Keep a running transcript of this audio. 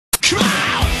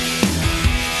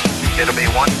It'll be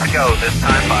 1 to go this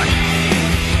time by.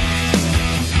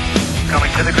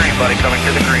 Coming to the green, buddy. Coming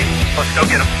to the green. Let's go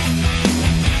get him.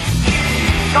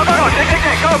 Go, go, go. Dig, dig,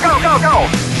 dig. Go, go, go, go.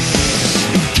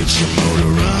 Get your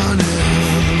motor running.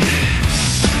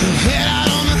 Head out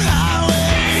on the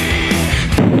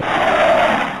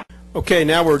highway. Okay,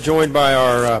 now we're joined by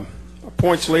our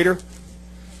points leader,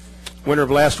 winner of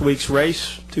last week's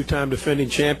race, two-time defending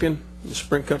champion in the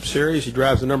Sprint Cup Series. He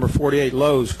drives the number 48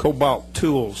 Lowe's Cobalt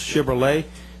Tools Chevrolet.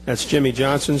 That's Jimmie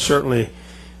Johnson. Certainly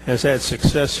has had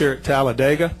success here at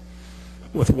Talladega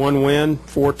with 1 win,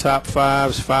 4 top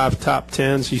 5s, 5 top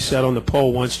 10s. He sat on the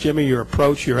pole once. Jimmie, your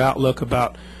approach, your outlook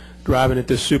about driving at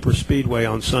this super speedway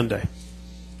on Sunday?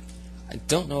 I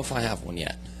don't know if I have one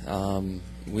yet.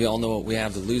 We all know what we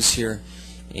have to lose here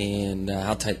and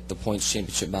how tight the points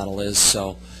championship battle is.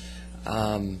 So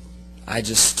I'm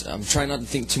trying not to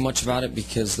think too much about it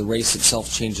because the race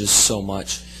itself changes so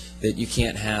much that you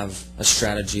can't have a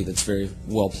strategy that's very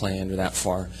well planned or that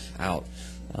far out.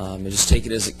 You just take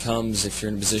it as it comes. If you're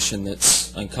in a position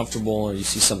that's uncomfortable or you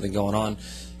see something going on,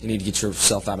 you need to get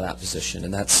yourself out of that position.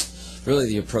 And that's really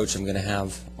the approach I'm going to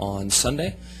have on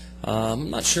Sunday. I'm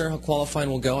not sure how qualifying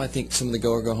will go. I think some of the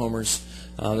go-or-go-homers,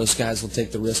 those guys will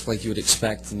take the risk like you would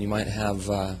expect, and you might have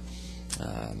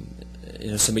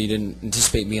somebody you didn't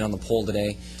anticipate being on the pole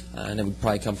today, and it would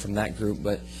probably come from that group.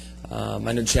 But I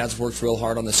know Chad's worked real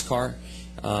hard on this car.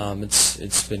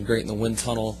 It's been great in the wind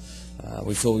tunnel.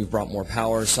 We feel we've brought more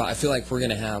power, so I feel like we're going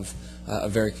to have a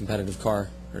very competitive car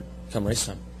come race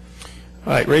time.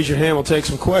 All right, raise your hand. We'll take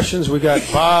some questions. We got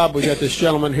Bob. We got this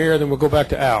gentleman here. Then we'll go back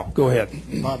to Al. Go ahead.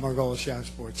 Bob Margolis, Shop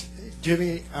Sports.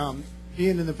 Jimmie,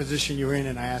 being in the position you're in,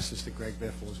 and I asked this to Greg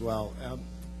Biffle as well,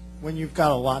 when you've got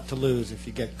a lot to lose if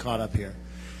you get caught up here,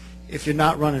 if you're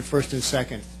not running first and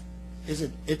second,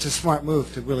 it's a smart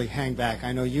move to really hang back.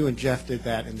 I know you and Jeff did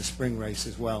that in the spring race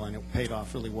as well, and it paid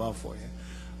off really well for you.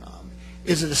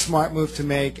 Is it a smart move to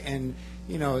make? And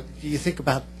you know, do you think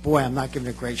about, boy, I'm not giving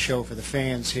a great show for the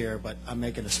fans here, but I'm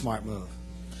making a smart move?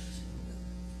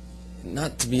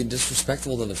 Not to be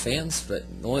disrespectful to the fans, but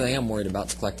the only thing I'm worried about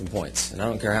is collecting points, and I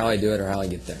don't care how I do it or how I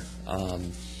get there.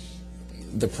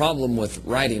 The problem with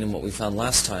riding and what we found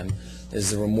last time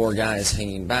is there were more guys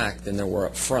hanging back than there were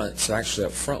up front, so actually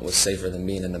up front was safer than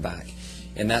being in the back.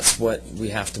 And that's what we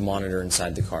have to monitor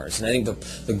inside the cars. And I think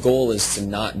the goal is to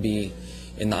not be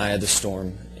in the eye of the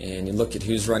storm, and you look at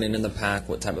who's running in the pack,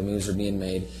 what type of moves are being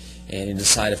made, and you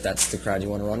decide if that's the crowd you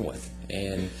want to run with.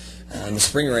 And in the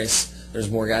spring race, there's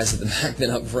more guys at the back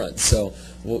than up front, so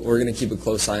we're going to keep a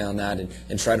close eye on that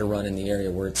and try to run in the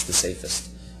area where it's the safest.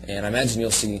 And I imagine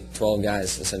you'll see 12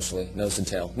 guys, essentially, nose to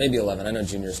tail, maybe 11. I know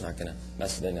Junior's not going to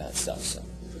mess with any of that stuff. So.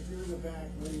 If you're in the back,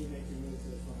 when do you make your move to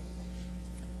the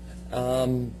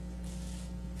front?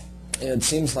 It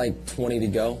seems like 20 to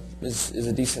go is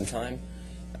a decent time.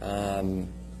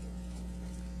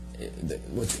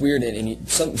 What's weird, and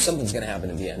something's going to happen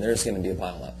at the end. There's going to be a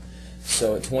pile-up.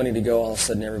 So at 20 to go, all of a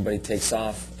sudden everybody takes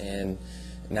off, and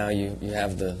now you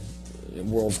have the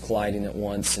worlds colliding at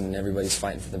once, and everybody's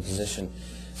fighting for the position.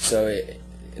 So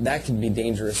that can be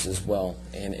dangerous as well.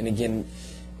 And again,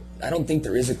 I don't think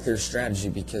there is a clear strategy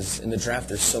because in the draft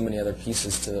there's so many other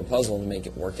pieces to the puzzle to make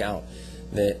it work out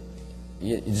that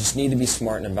you just need to be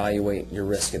smart and evaluate your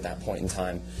risk at that point in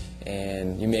time.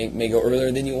 And you may go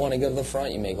earlier than you want to go to the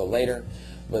front, you may go later,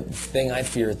 but the thing I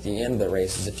fear at the end of the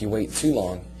race is if you wait too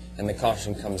long and the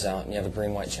caution comes out and you have a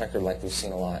green-white checker like we've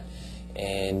seen a lot,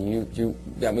 and you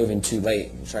got moving too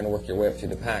late, trying to work your way up through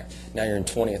the pack, now you're in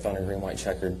 20th on a green-white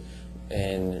checkered,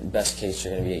 and best case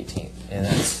you're going to be 18th. And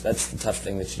that's the tough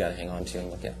thing that you got to hang on to and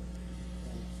look at.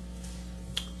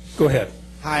 Go ahead.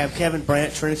 Hi, I'm Kevin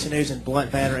Brandt, Trinity News in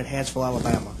Blunt Banner in Hansville,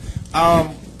 Alabama.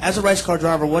 As a race car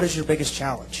driver, what is your biggest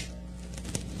challenge?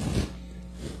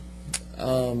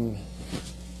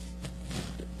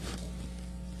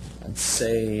 I'd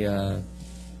say it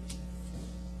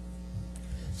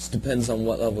depends on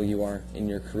what level you are in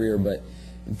your career, but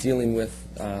dealing with,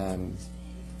 I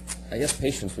guess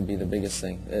patience would be the biggest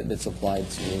thing that's applied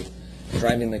to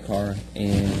driving the car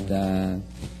and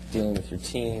dealing with your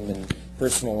team and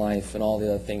personal life and all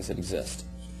the other things that exist.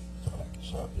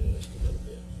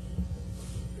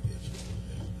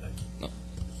 No.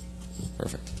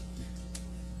 Perfect.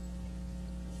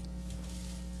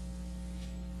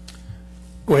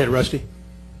 Go ahead, Rusty.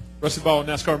 Rusty Ball,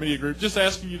 NASCAR Media Group. Just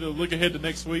asking you to look ahead to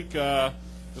next week.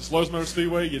 Lowe's Motor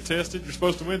Speedway, you tested. You're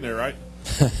supposed to win there, right?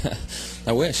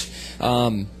 I wish.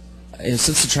 And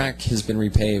since the track has been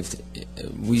repaved,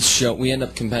 we end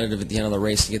up competitive at the end of the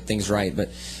race to get things right. But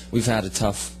we've had a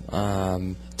tough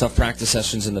practice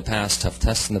sessions in the past, tough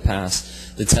tests in the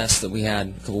past. The test that we had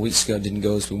a couple weeks ago didn't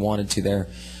go as we wanted to there.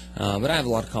 But I have a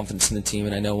lot of confidence in the team,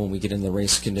 and I know when we get in the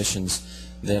race conditions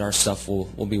that our stuff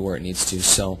will be where it needs to.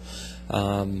 So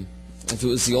if it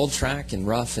was the old track and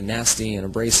rough and nasty and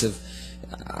abrasive,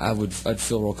 I'd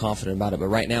feel real confident about it. But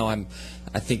right now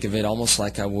I think of it almost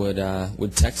like I would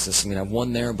Texas. I mean, I've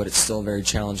won there, but it's still a very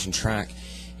challenging track,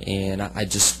 and I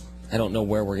don't know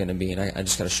where we're going to be, and I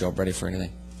just got to show up ready for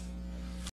anything.